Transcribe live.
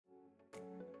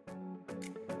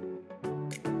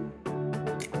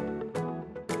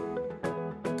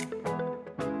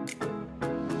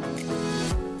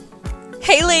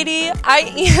Hey lady,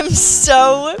 I am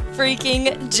so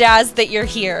freaking jazzed that you're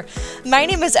here. My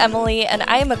name is Emily and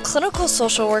I am a clinical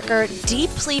social worker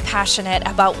deeply passionate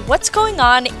about what's going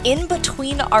on in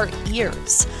between our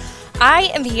ears. I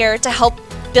am here to help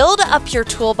build up your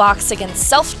toolbox against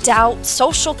self-doubt,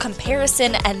 social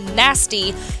comparison, and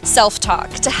nasty self-talk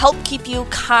to help keep you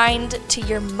kind to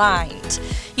your mind.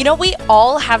 You know, we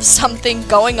all have something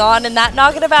going on in that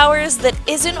noggin of ours that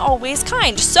isn't always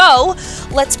kind. So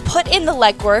let's put in the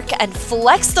legwork and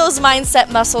flex those mindset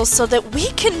muscles so that we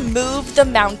can move the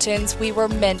mountains we were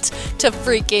meant to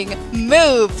freaking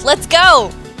move. Let's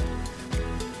go!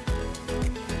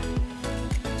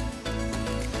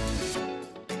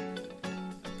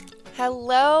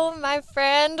 Hello, my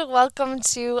friend. Welcome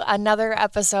to another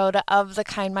episode of the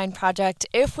Kind Mind Project.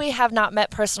 If we have not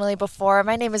met personally before,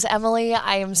 my name is Emily.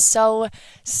 I am so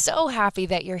happy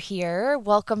that you're here.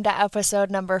 Welcome to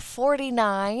episode number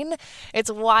 49.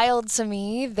 It's wild to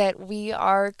me that we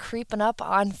are creeping up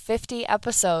on 50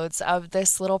 episodes of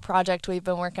this little project we've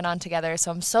been working on together. So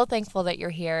I'm so thankful that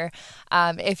you're here.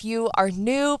 If you are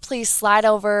new, please slide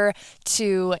over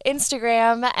to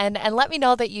Instagram and let me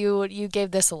know that you gave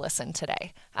this a listen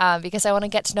today, because I want to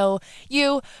get to know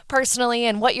you personally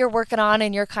and what you're working on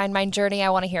in your Kind Mind journey. I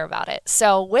want to hear about it.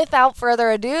 So without further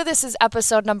ado, this is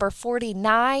episode number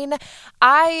 49.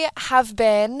 I have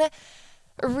been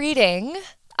reading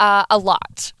a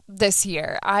lot this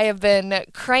year. I have been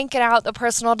cranking out the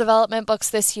personal development books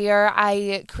this year.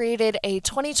 I created a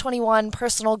 2021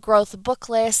 personal growth book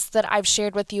list that I've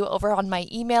shared with you over on my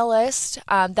email list.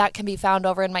 That can be found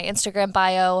over in my Instagram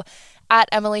bio at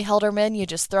Emily Helderman. You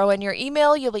just throw in your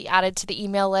email, you'll be added to the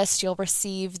email list. You'll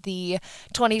receive the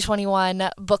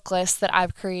 2021 book list that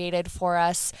I've created for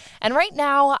us. And right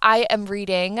now I am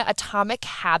reading Atomic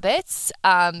Habits.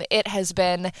 It has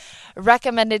been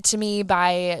recommended to me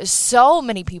by so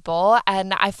many people,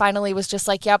 and I finally was just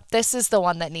like, yep, this is the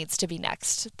one that needs to be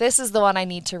next. This is the one I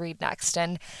need to read next.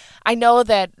 And I know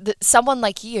that someone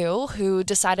like you who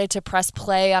decided to press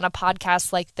play on a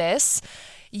podcast like this,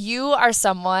 you are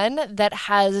someone that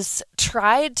has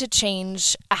tried to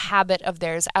change a habit of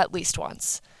theirs at least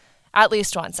once,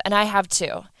 and I have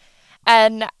too.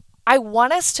 And I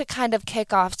want us to kind of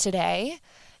kick off today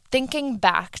thinking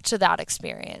back to that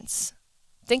experience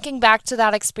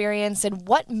and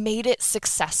what made it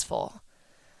successful.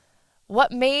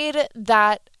 What made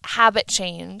that habit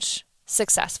change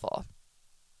successful?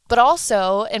 But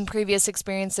also in previous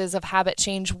experiences of habit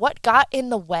change, what got in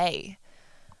the way?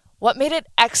 What made it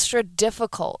extra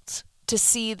difficult to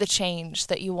see the change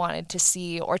that you wanted to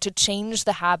see or to change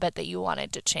the habit that you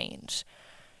wanted to change?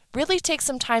 Really take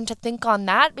some time to think on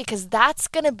that, because that's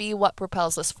going to be what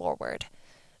propels us forward.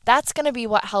 That's going to be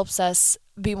what helps us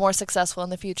be more successful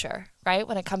in the future, right?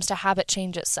 When it comes to habit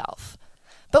change itself.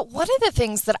 But one of the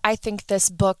things that I think this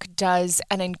book does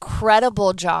an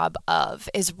incredible job of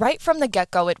is right from the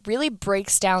get-go, it really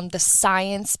breaks down the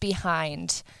science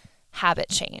behind habit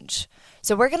change.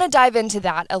 So we're going to dive into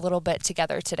that a little bit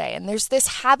together today. And there's this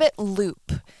habit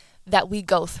loop that we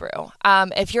go through.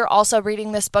 If you're also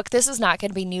reading this book, this is not going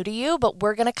to be new to you, but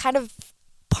we're going to kind of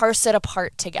parse it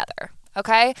apart together,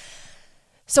 okay?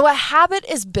 So a habit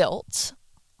is built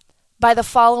by the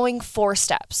following 4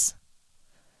 steps.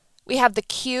 We have the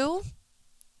cue,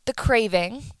 the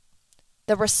craving,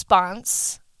 the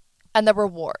response, and the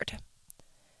reward.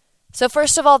 So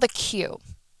first of all, the cue.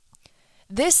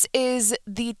 This is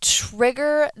the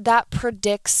trigger that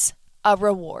predicts a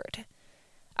reward.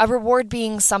 A reward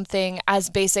being something as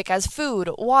basic as food,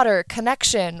 water,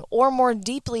 connection, or more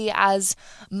deeply as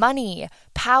money,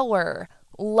 power,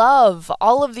 love,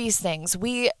 all of these things.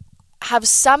 We have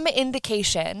some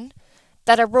indication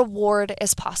that a reward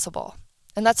is possible.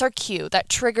 And that's our cue that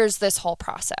triggers this whole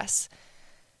process.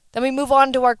 Then we move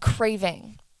on to our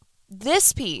craving.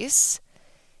 This piece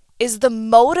is the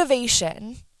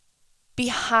motivation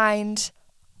behind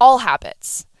all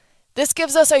habits. This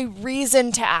gives us a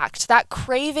reason to act. That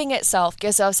craving itself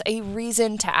gives us a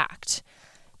reason to act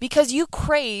because you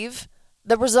crave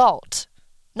the result,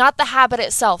 not the habit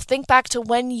itself. Think back to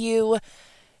when you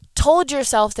told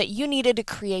yourself that you needed to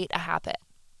create a habit.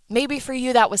 Maybe for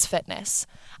you that was fitness.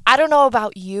 I don't know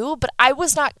about you, but I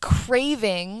was not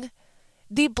craving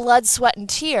the blood, sweat, and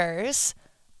tears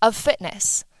of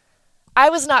fitness. I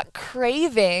was not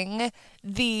craving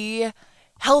the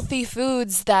healthy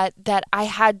foods that I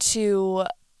had to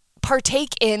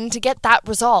partake in to get that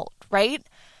result, right?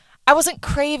 I wasn't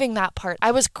craving that part.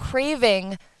 I was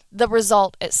craving the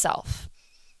result itself.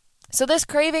 So this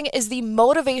craving is the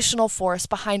motivational force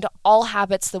behind all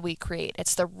habits that we create.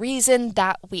 It's the reason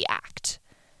that we act.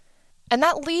 And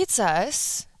that leads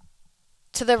us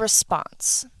to the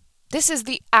response. This is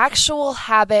the actual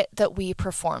habit that we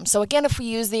perform. So again, if we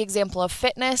use the example of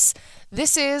fitness,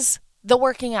 this is the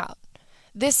working out.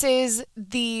 This is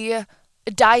the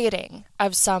dieting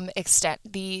of some extent,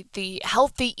 the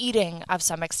healthy eating of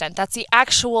some extent. That's the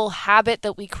actual habit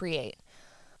that we create.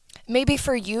 Maybe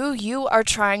for you, you are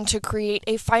trying to create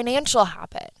a financial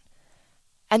habit.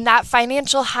 And that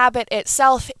financial habit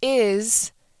itself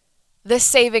is the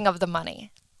saving of the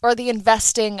money or the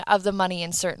investing of the money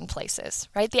in certain places,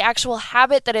 right? The actual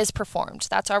habit that is performed.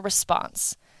 That's our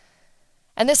response.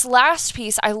 And this last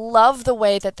piece, I love the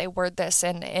way that they word this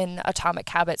in Atomic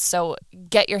Habits. So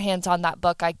get your hands on that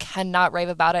book. I cannot rave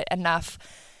about it enough.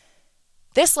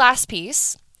 This last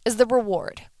piece is the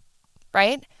reward,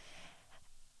 right?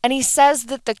 And he says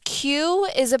that the cue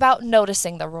is about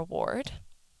noticing the reward.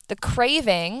 The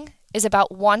craving is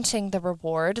about wanting the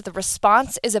reward. The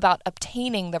response is about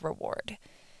obtaining the reward.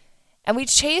 And we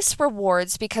chase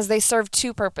rewards because they serve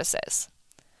two purposes.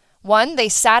 One, they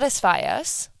satisfy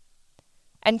us.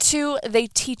 And two, they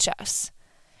teach us.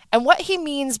 And what he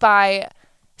means by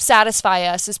satisfy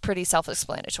us is pretty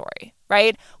self-explanatory,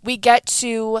 right? We get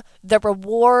to the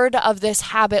reward of this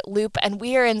habit loop and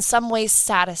we are in some ways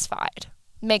satisfied.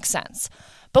 Makes sense.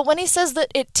 But when he says that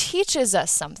it teaches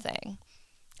us something,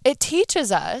 it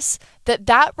teaches us that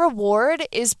that reward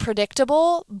is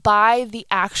predictable by the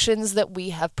actions that we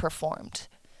have performed.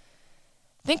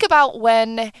 Think about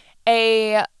when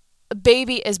a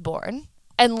baby is born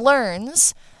and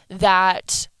learns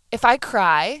that if I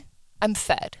cry, I'm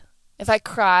fed. If I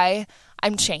cry,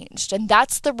 I'm changed. And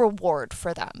that's the reward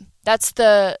for them. That's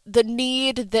the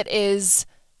need that is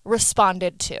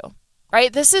responded to,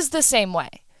 right? This is the same way.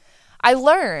 I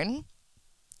learn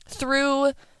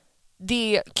through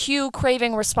the cue,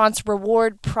 craving, response,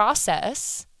 reward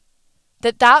process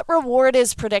that reward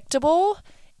is predictable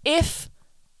if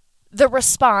the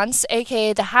response,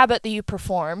 aka the habit that you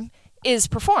perform, is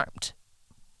performed.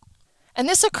 And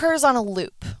this occurs on a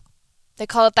loop. They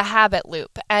call it the habit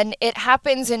loop, and it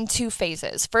happens in two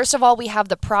phases. First of all, we have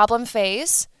the problem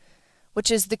phase, which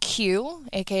is the cue,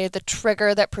 aka the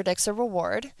trigger that predicts a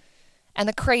reward, and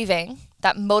the craving,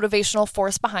 that motivational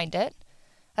force behind it.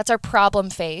 That's our problem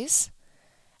phase.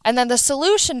 And then the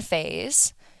solution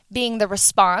phase being the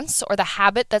response or the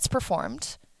habit that's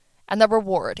performed, and the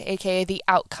reward, aka the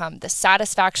outcome, the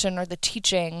satisfaction or the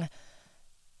teaching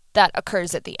that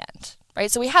occurs at the end,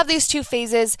 right? So we have these two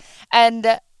phases,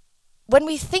 and when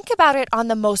we think about it on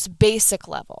the most basic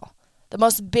level, the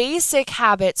most basic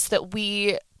habits that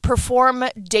we perform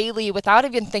daily without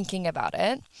even thinking about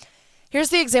it, here's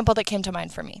the example that came to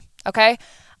mind for me, okay?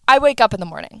 I wake up in the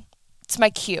morning. It's my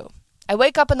cue. I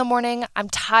wake up in the morning, I'm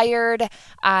tired,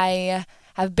 I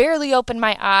have barely opened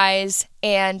my eyes,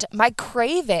 and my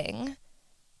craving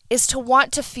is to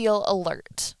want to feel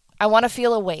alert. I want to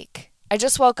feel awake. I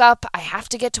just woke up, I have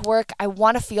to get to work, I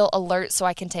want to feel alert so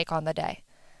I can take on the day.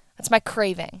 That's my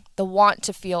craving, the want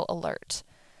to feel alert.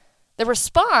 The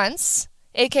response,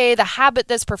 aka the habit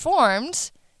that's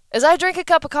performed, is I drink a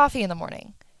cup of coffee in the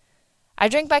morning. I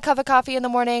drink my cup of coffee in the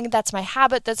morning, that's my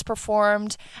habit that's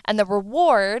performed, and the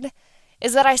reward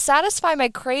is that I satisfy my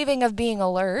craving of being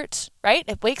alert, right?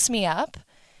 It wakes me up.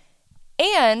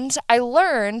 And I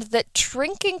learned that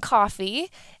drinking coffee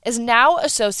is now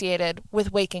associated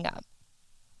with waking up.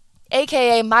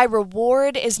 AKA, my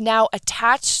reward is now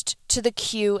attached to the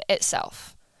cue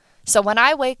itself. So when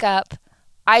I wake up,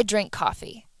 I drink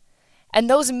coffee. And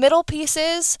those middle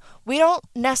pieces, we don't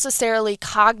necessarily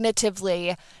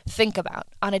cognitively think about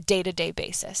on a day-to-day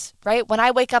basis, right? When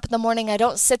I wake up in the morning, I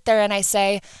don't sit there and I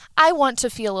say, I want to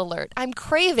feel alert. I'm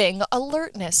craving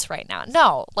alertness right now.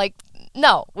 No,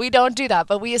 we don't do that.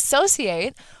 But we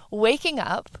associate waking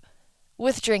up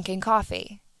with drinking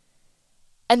coffee.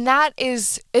 And that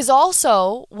is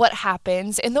also what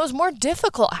happens in those more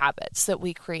difficult habits that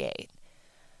we create.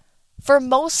 For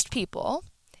most people,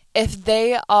 if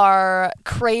they are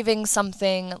craving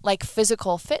something like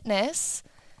physical fitness,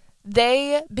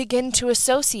 they begin to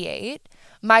associate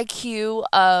my cue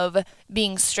of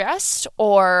being stressed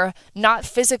or not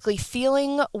physically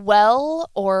feeling well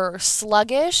or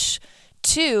sluggish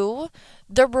to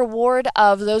the reward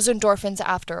of those endorphins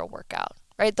after a workout,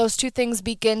 right? Those two things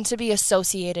begin to be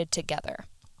associated together.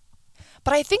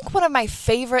 But I think one of my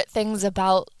favorite things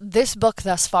about this book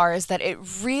thus far is that it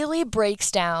really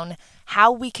breaks down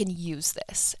how we can use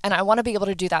this. And I want to be able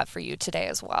to do that for you today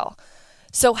as well.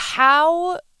 So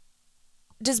how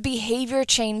does behavior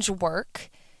change work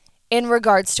in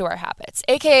regards to our habits?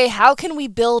 AKA, how can we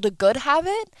build a good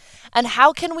habit? And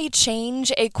how can we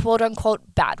change a quote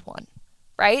unquote bad one,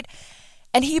 right?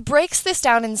 And he breaks this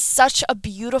down in such a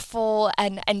beautiful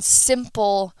and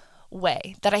simple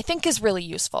way that I think is really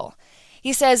useful.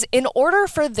 He says, in order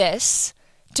for this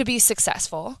to be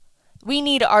successful, we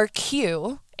need our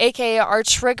cue, aka our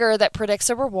trigger that predicts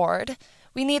a reward.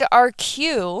 We need our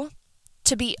cue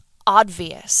to be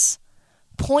obvious,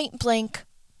 point blank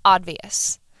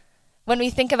obvious. When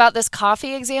we think about this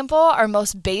coffee example, our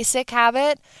most basic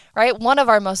habit, right? One of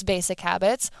our most basic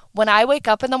habits, when I wake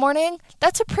up in the morning,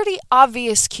 that's a pretty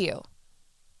obvious cue.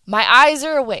 My eyes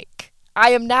are awake. I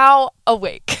am now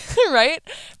awake, right?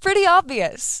 Pretty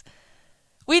obvious.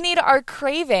 We need our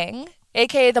craving,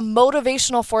 aka the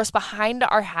motivational force behind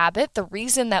our habit, the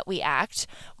reason that we act.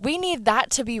 We need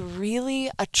that to be really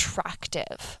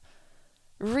attractive.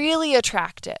 Really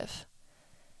attractive.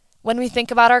 When we think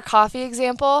about our coffee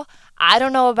example, I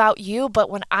don't know about you,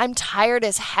 but when I'm tired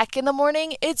as heck in the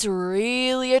morning, it's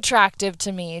really attractive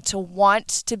to me to want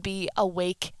to be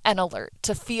awake and alert,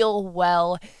 to feel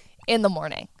well in the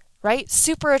morning, right?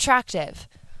 Super attractive.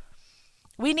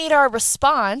 We need our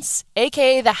response,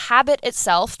 aka the habit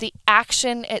itself, the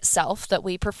action itself that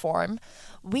we perform.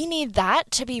 We need that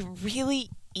to be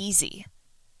really easy.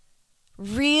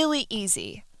 Really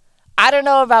easy. I don't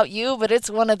know about you, but it's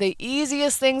one of the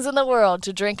easiest things in the world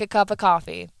to drink a cup of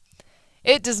coffee.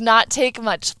 It does not take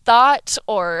much thought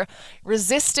or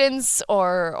resistance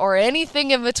or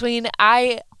anything in between.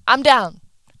 I'm down.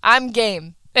 I'm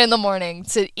game in the morning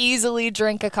to easily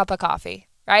drink a cup of coffee,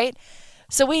 right?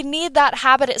 So we need that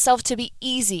habit itself to be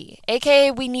easy,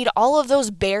 aka we need all of those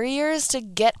barriers to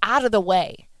get out of the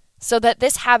way so that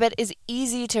this habit is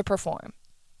easy to perform.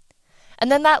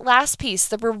 And then that last piece,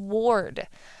 the reward,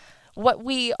 what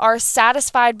we are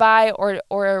satisfied by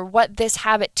or what this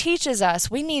habit teaches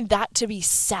us, we need that to be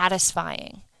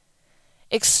satisfying,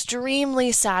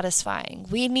 extremely satisfying.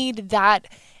 We need that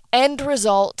end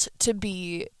result to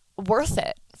be worth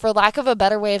it. For lack of a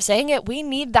better way of saying it, we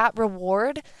need that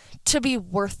reward to be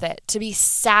worth it, to be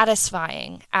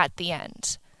satisfying at the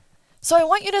end. So I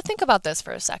want you to think about this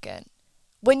for a second.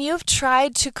 When you've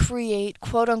tried to create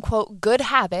quote unquote good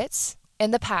habits in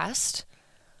the past,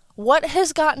 what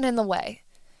has gotten in the way?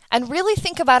 And really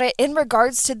think about it in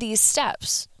regards to these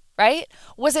steps, right?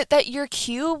 Was it that your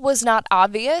cue was not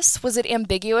obvious? Was it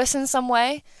ambiguous in some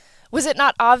way? Was it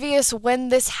not obvious when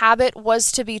this habit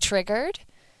was to be triggered?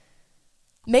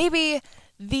 Maybe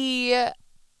the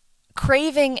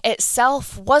craving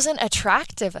itself wasn't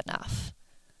attractive enough,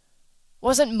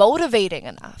 wasn't motivating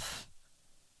enough.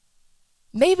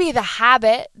 Maybe the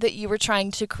habit that you were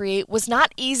trying to create was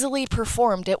not easily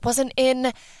performed. It wasn't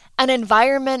in an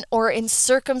environment or in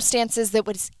circumstances that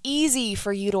was easy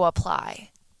for you to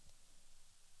apply.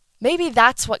 Maybe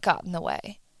that's what got in the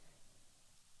way.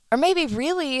 Or maybe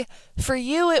really for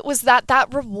you it was that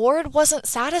reward wasn't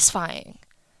satisfying.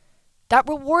 That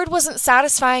reward wasn't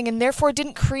satisfying and therefore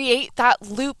didn't create that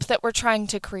loop that we're trying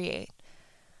to create.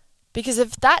 Because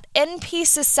if that end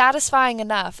piece is satisfying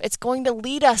enough, it's going to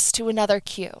lead us to another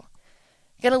cue.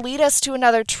 It's going to lead us to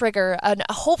another trigger, and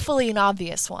hopefully an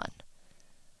obvious one.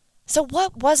 So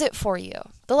what was it for you?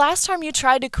 The last time you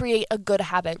tried to create a good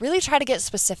habit, really try to get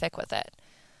specific with it.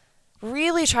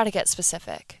 Really try to get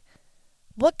specific.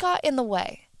 What got in the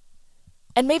way?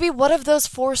 And maybe one of those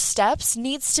 4 steps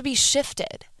needs to be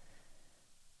shifted.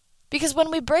 Because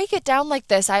when we break it down like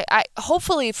this, I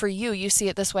hopefully for you, you see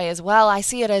it this way as well. I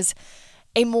see it as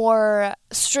a more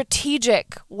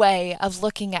strategic way of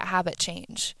looking at habit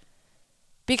change.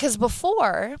 Because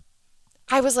before,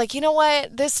 I was like, you know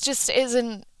what? This just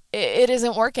isn't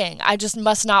working. I just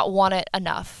must not want it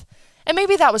enough. And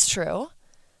maybe that was true.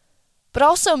 But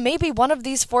also maybe one of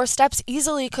these 4 steps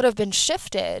easily could have been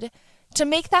shifted to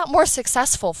make that more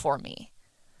successful for me.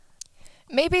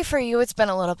 Maybe for you, it's been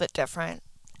a little bit different.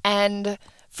 And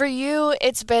for you,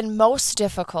 it's been most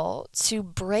difficult to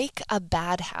break a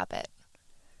bad habit,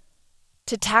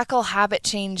 to tackle habit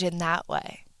change in that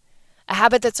way. A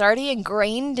habit that's already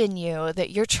ingrained in you that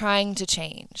you're trying to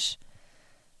change.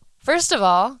 First of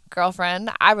all, girlfriend,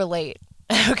 I relate,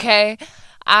 okay?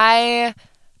 I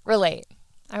relate,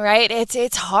 all right?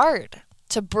 It's hard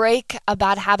to break a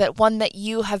bad habit, one that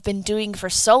you have been doing for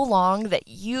so long that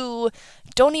you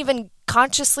don't even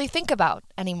consciously think about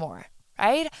anymore.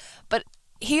 Right? But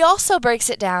he also breaks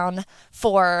it down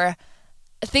for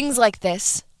things like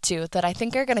this too that I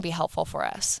think are going to be helpful for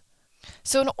us.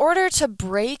 So in order to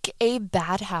break a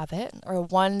bad habit or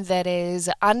one that is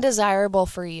undesirable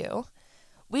for you,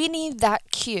 we need that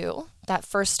cue, that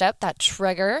first step, that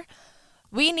trigger.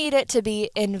 We need it to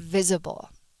be invisible.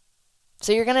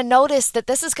 So you're going to notice that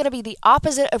this is going to be the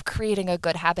opposite of creating a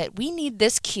good habit. We need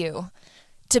this cue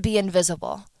to be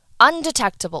invisible,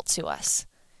 undetectable to us.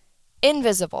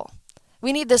 invisible.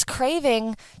 We need this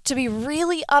craving to be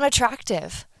really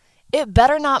unattractive. It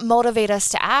better not motivate us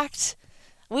to act.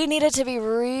 We need it to be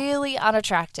really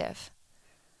unattractive.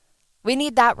 We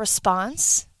need that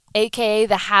response, aka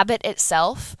the habit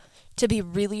itself, to be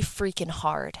really freaking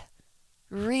hard,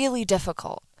 really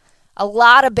difficult. A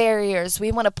lot of barriers.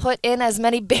 We want to put in as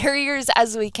many barriers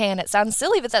as we can. It sounds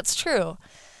silly, but that's true.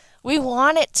 We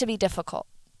want it to be difficult.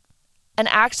 An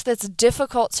act that's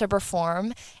difficult to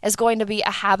perform is going to be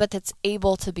a habit that's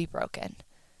able to be broken.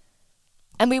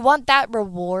 And we want that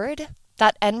reward,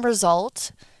 that end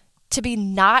result, to be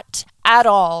not at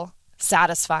all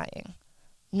satisfying.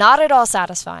 Not at all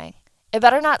satisfying. It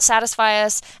better not satisfy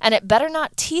us, and it better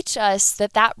not teach us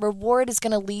that that reward is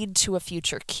going to lead to a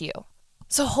future cue.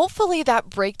 So hopefully that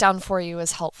breakdown for you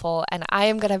is helpful, and I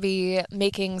am going to be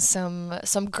making some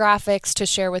graphics to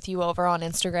share with you over on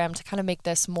Instagram to kind of make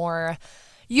this more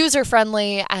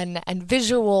user-friendly and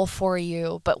visual for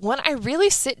you. But when I really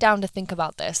sit down to think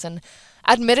about this, and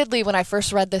admittedly when I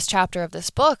first read this chapter of this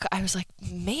book, I was like,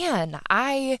 man,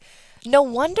 no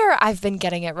wonder I've been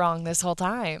getting it wrong this whole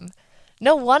time.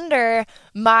 No wonder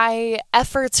my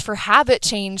efforts for habit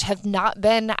change have not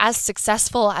been as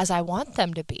successful as I want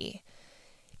them to be.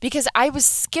 Because I was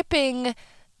skipping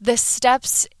the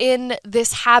steps in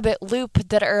this habit loop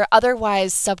that are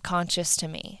otherwise subconscious to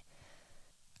me.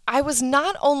 I was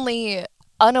not only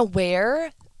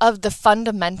unaware of the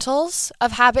fundamentals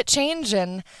of habit change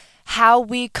and how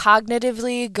we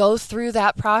cognitively go through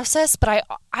that process, but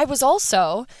I was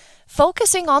also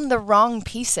focusing on the wrong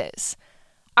pieces.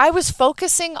 I was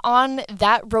focusing on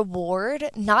that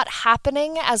reward not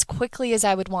happening as quickly as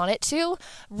I would want it to,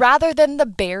 rather than the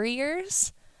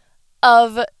barriers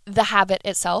of the habit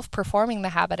itself, performing the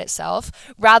habit itself,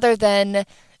 rather than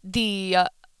the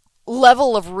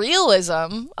level of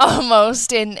realism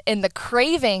almost in the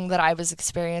craving that I was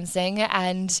experiencing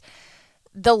and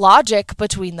the logic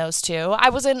between those two. I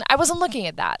wasn't looking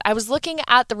at that. I was looking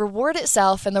at the reward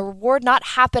itself and the reward not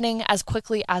happening as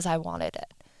quickly as I wanted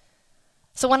it.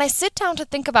 So when I sit down to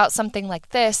think about something like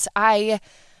this, I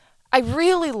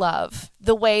really love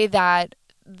the way that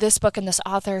this book and this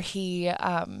author, he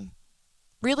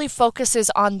really focuses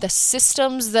on the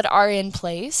systems that are in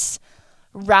place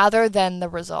rather than the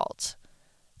result.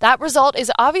 That result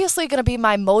is obviously going to be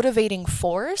my motivating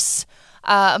force,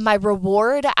 my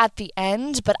reward at the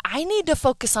end, but I need to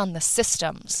focus on the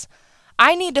systems.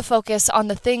 I need to focus on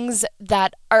the things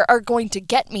that are going to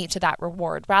get me to that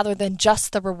reward rather than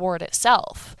just the reward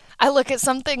itself. I look at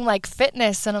something like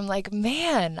fitness and I'm like,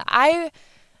 man, I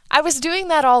was doing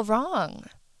that all wrong.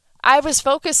 I was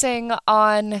focusing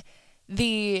on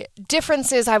the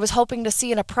differences I was hoping to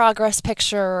see in a progress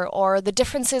picture or the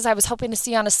differences I was hoping to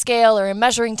see on a scale or a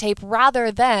measuring tape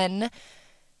rather than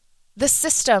the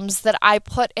systems that I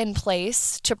put in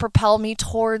place to propel me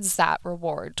towards that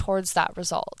reward, towards that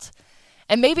result.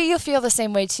 And maybe you feel the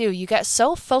same way too. You get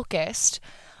so focused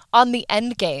on the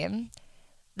end game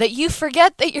that you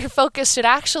forget that your focus should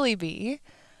actually be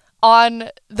on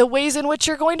the ways in which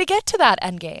you're going to get to that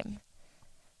end game.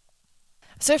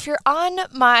 So if you're on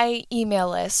my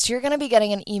email list, you're going to be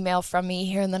getting an email from me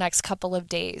here in the next couple of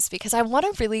days because I want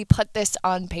to really put this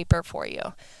on paper for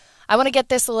you. I want to get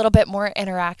this a little bit more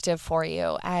interactive for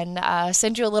you and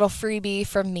send you a little freebie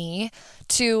from me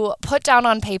to put down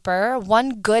on paper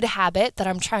one good habit that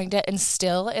I'm trying to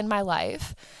instill in my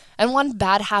life and one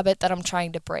bad habit that I'm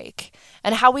trying to break,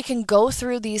 and how we can go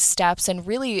through these steps and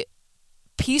really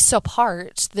piece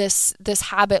apart this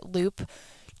habit loop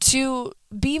to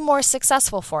be more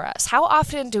successful for us. How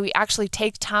often do we actually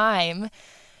take time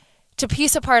to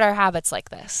piece apart our habits like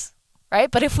this, right?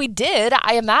 But if we did,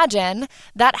 I imagine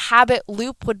that habit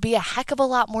loop would be a heck of a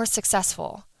lot more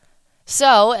successful.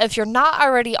 So if you're not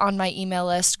already on my email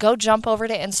list, go jump over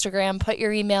to Instagram, put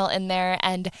your email in there,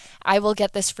 and I will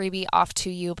get this freebie off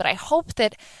to you. But I hope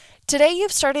that today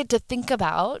you've started to think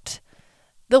about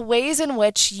the ways in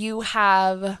which you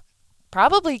have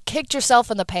probably kicked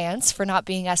yourself in the pants for not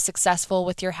being as successful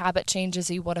with your habit change as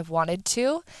you would have wanted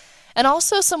to, and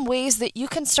also some ways that you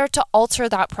can start to alter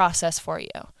that process for you.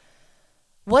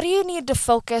 What do you need to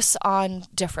focus on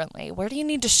differently? Where do you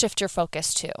need to shift your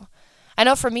focus to? I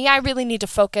know for me, I really need to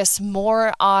focus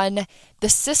more on the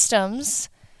systems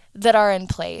that are in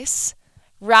place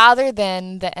rather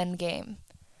than the end game.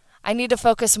 I need to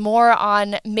focus more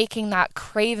on making that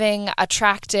craving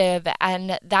attractive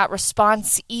and that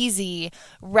response easy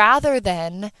rather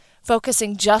than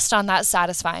focusing just on that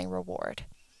satisfying reward.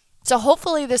 So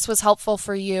hopefully this was helpful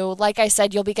for you. Like I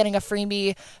said, you'll be getting a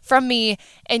freebie from me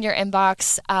in your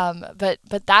inbox.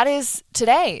 But that is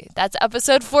today. That's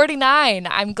episode 49.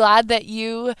 I'm glad that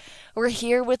you were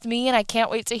here with me, and I can't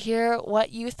wait to hear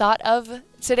what you thought of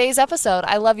today's episode.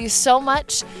 I love you so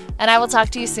much, and I will talk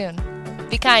to you soon.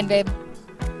 Be kind, babe.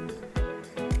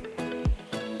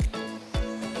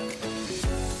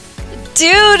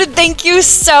 Dude, thank you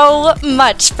so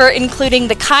much for including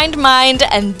the kind mind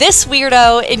and this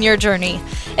weirdo in your journey.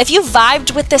 If you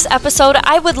vibed with this episode,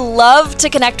 I would love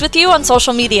to connect with you on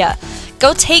social media.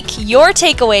 Go take your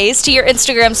takeaways to your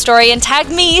Instagram story and tag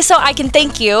me so I can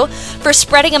thank you for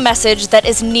spreading a message that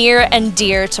is near and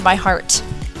dear to my heart.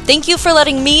 Thank you for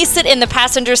letting me sit in the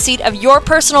passenger seat of your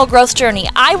personal growth journey.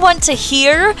 I want to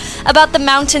hear about the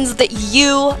mountains that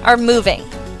you are moving.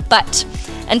 But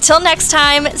until next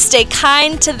time, stay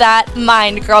kind to that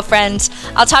mind, girlfriend.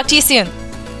 I'll talk to you soon.